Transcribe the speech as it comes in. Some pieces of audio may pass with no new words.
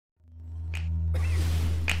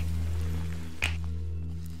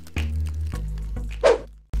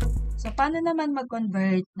paano naman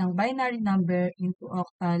mag-convert ng binary number into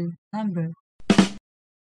octal number?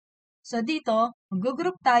 So, dito,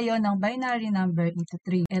 mag-group tayo ng binary number into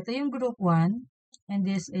 3. Ito yung group 1, and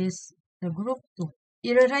this is the group 2.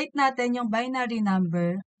 I-rewrite natin yung binary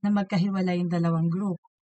number na magkahiwalay yung dalawang group.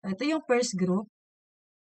 Ito yung first group,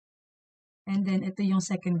 and then ito yung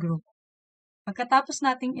second group. Pagkatapos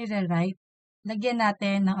nating i-rewrite, lagyan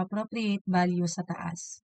natin ng appropriate value sa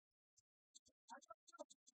taas.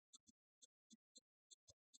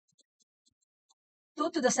 2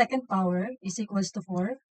 to the second power is equals to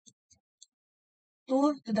 4.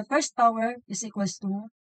 2 to the first power is equals to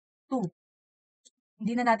 2.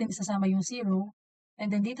 Hindi na natin isasama yung 0. And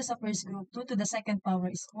then dito sa first group, 2 to the second power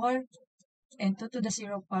is 4. And 2 to the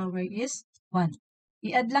 0 power is 1.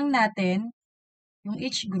 I-add lang natin yung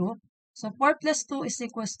each group. So 4 plus 2 is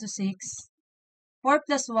equals to 6. 4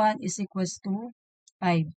 plus 1 is equals to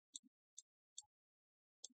 5.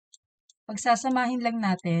 Pagsasamahin lang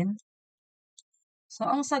natin. So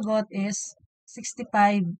ang sagot is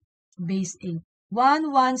 65 base 8.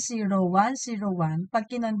 110101. Pag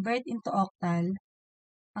kinonvert into octal,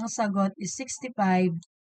 ang sagot is 65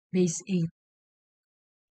 base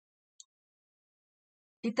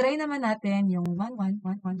 8. I-try naman natin yung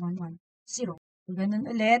 111111. 0. So, ganun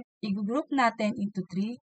ulit. I-group natin into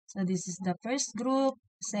 3. So, this is the first group,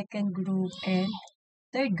 second group, and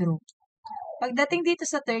third group. Pagdating dito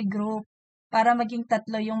sa third group, para maging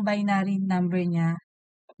tatlo yung binary number niya,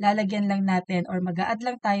 lalagyan lang natin or mag-a-add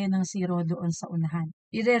lang tayo ng 0 doon sa unahan.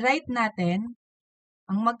 I-rewrite natin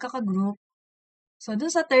ang magkaka-group. So,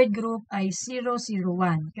 doon sa third group ay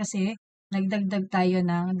 001 kasi nagdagdag tayo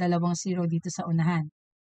ng dalawang 0 dito sa unahan.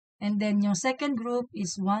 And then, yung second group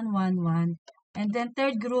is 111. And then,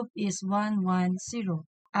 third group is 110.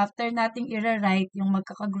 After nating i-rewrite yung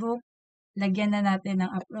magkaka-group, lagyan na natin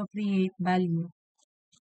ng appropriate value.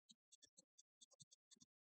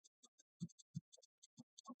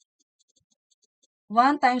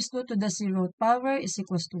 1 times 2 to the 0th power is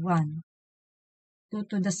equals to 1. 2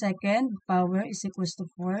 to the second power is equals to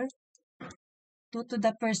 4. 2 to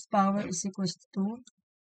the first power is equals to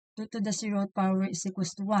 2. 2 to the 0th power is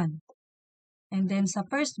equals to 1. And then sa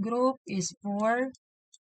first group is 4,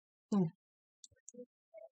 2.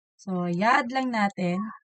 So, i-add lang natin.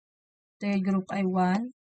 Third group ay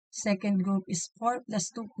 1. Second group is 4 plus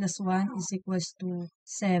 2 plus 1 is equals to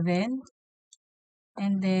 7.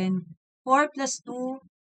 And then, 4 plus 2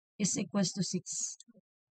 is equals to 6.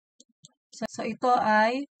 So ito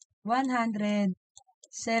ay 176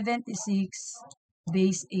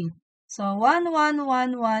 base 8. So,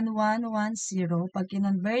 111110 pag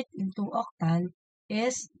kinonvert into octal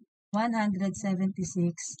is 176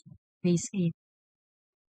 base 8.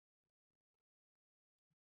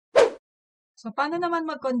 So, paano naman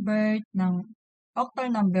mag-convert ng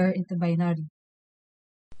octal number into binary?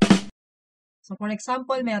 So, for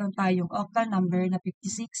example, meron tayong octal number na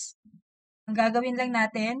 56. Ang gagawin lang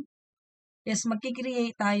natin is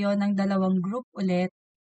magkikreate tayo ng dalawang group ulit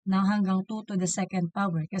ng hanggang 2 to the second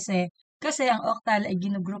power. Kasi ang octal ay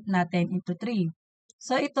ginugroup natin into 3.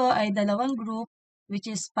 So, ito ay dalawang group which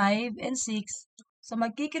is 5 and 6. So,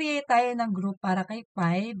 magkikreate tayo ng group para kay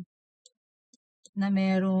 5 na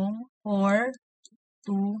merong 4,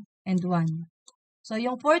 2, and 1. So,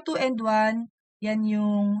 yung 4, 2, and 1, yan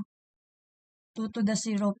yung 2 to the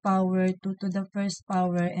 0 power, 2 to the first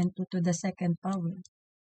power, and 2 to the second power.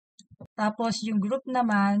 Tapos, yung group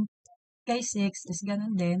naman, kay 6 is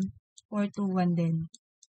ganun din, 4, 2, 1 din.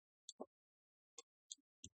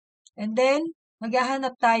 And then,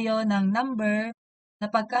 maghahanap tayo ng number na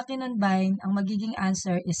pagka kinonbine, ang magiging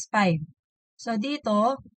answer is 5. So,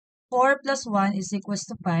 dito, 4 plus 1 is equals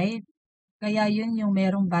to 5. Kaya yun yung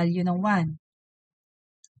merong value ng 1.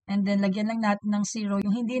 And then, lagyan lang natin ng 0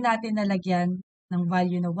 yung hindi natin nalagyan ng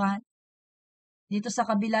value na 1. Dito sa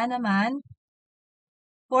kabila naman,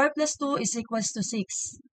 4 plus 2 is equals to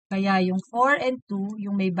 6. Kaya yung 4 and 2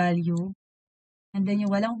 yung may value. And then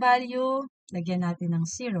yung walang value, lagyan natin ng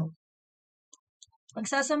 0.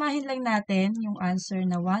 Pagsasamahin lang natin yung answer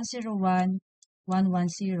na 101,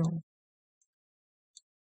 110.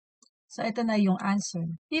 So, ito na yung answer.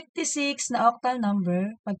 56 na octal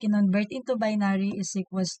number, pag kinonvert into binary is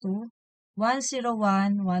equals to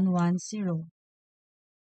 101110.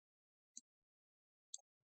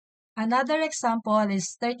 Another example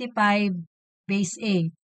is 35 base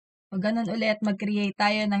A. O ganun ulit, mag-create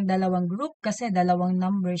tayo ng dalawang group kasi dalawang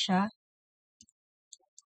number siya.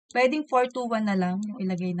 Pwedeng 421 na lang yung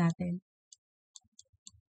ilagay natin.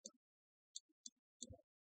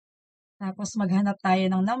 Tapos maghanap tayo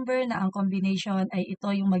ng number na ang combination ay ito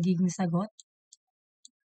yung magiging sagot.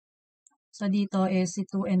 So, dito is si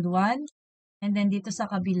 2 and 1. And then, dito sa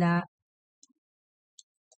kabila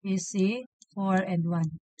is si 4 and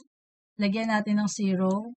 1. Lagyan natin ng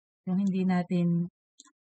 0, yung hindi natin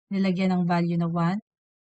nilagyan ng value na 1.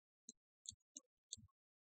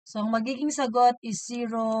 So, ang magiging sagot is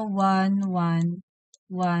 0, 1, 1,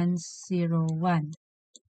 1, 0, 1.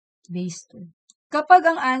 Base 2. Kapag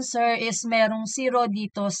ang answer is merong 0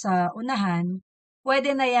 dito sa unahan,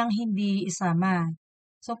 pwede na yang hindi isama.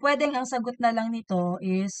 So, pwedeng ang sagot na lang nito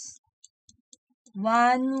is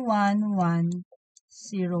 1, 1, 1,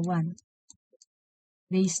 0, 1.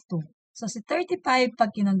 Base 2. So, si 35,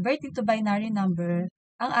 pag kinonvert into binary number,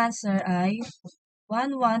 ang answer ay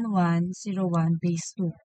 1, 1, 1, 0, 1, base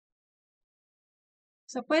 2.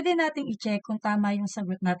 So, pwede nating i-check kung tama yung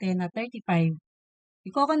sagot natin na 35.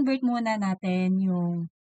 I-convert muna natin yung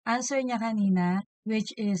answer niya kanina,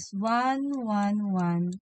 which is 1, 1,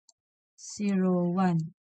 1, 0, 1.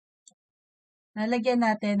 Lalagyan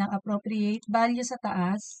natin ng appropriate value sa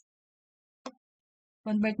taas.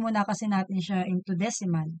 Convert muna kasi natin siya into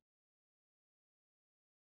decimal.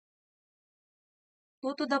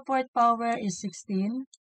 2 to the 4th power is 16,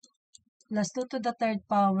 plus 2 to the 3rd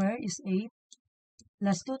power is 8,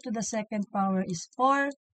 plus 2 to the 2nd power is 4,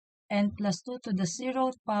 and plus 2 to the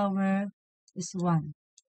 0th power is 1.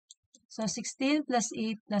 So, 16 plus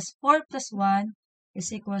 8 plus 4 plus 1 is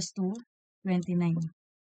equals to 29.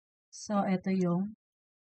 So, ito yung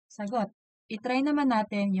sagot. I-try naman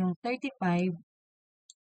natin yung 35.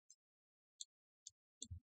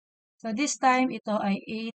 So, this time, ito ay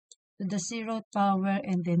 8 to the 0th power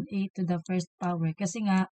and then 8 to the 1st power. Kasi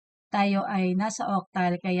nga, tayo ay nasa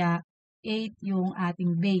octal, kaya 8 yung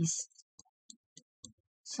ating base.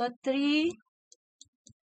 So, 3,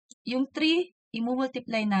 yung 3,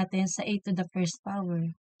 i-multiply natin sa 8 to the 1st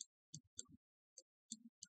power.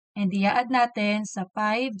 And i-add natin sa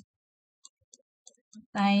 5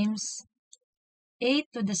 times 8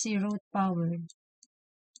 to the 0th power.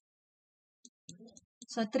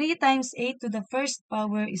 So, 3 times 8 to the 1st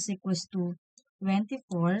power is equals to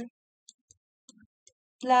 24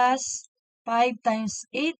 plus 5 times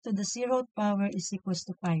 8 to the 0th power is equals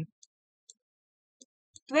to 5.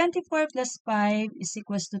 24 plus 5 is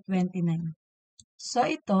equals to 29. So,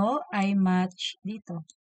 ito ay match dito.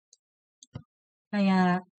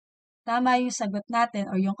 Kaya, tama yung sagot natin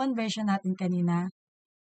or yung conversion natin kanina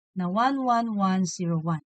na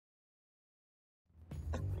 11101.